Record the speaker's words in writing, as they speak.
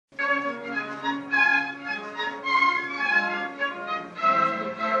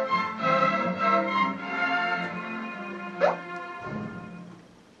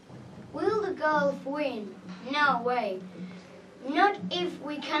if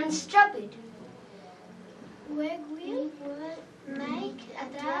we can stop it. We will make a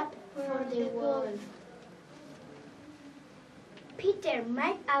trap for the wolf. Peter,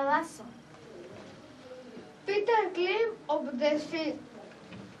 make a lasso. Peter climbed up the street.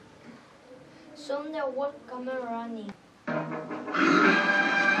 Soon the wolf came running.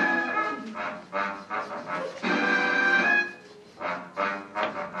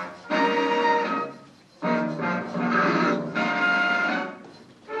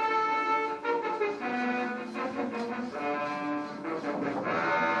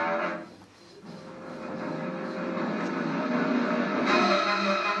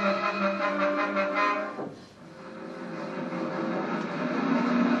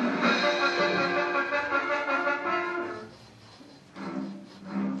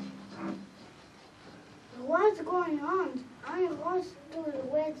 What's going on? I was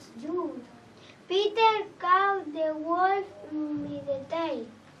with you. Peter caught the wolf with the tail.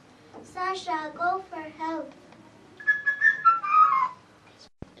 Sasha, go for help.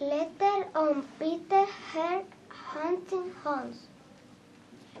 Later on, Peter heard hunting horns.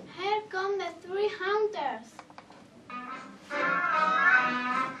 Here come the 3 hunters.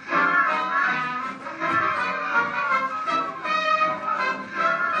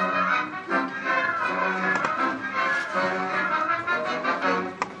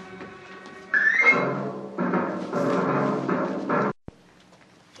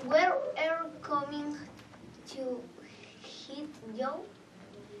 Were you coming to hit Joe?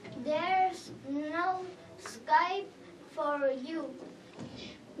 There's no C.E.I.P for you.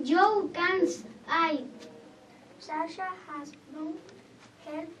 Joe can't hide. Sasha has found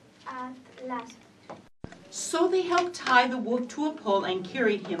help at last. So they helped tie the wolf to a pole and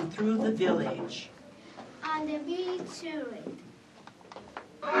carried him through the village. And the village cheered.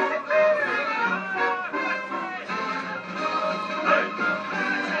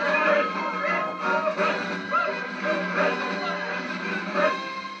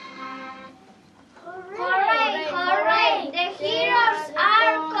 Hooray, hooray! The heroes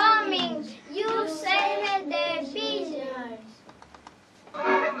are coming! You saved the villagers!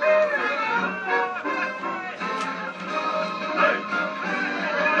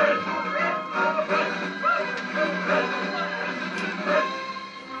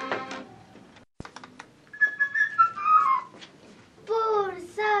 Poor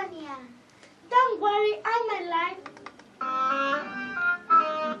Sonia. Don't worry, I'm alive.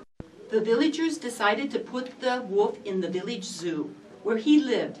 The villagers decided to put the wolf in the village zoo, where he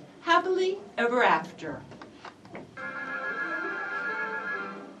lived happily ever after.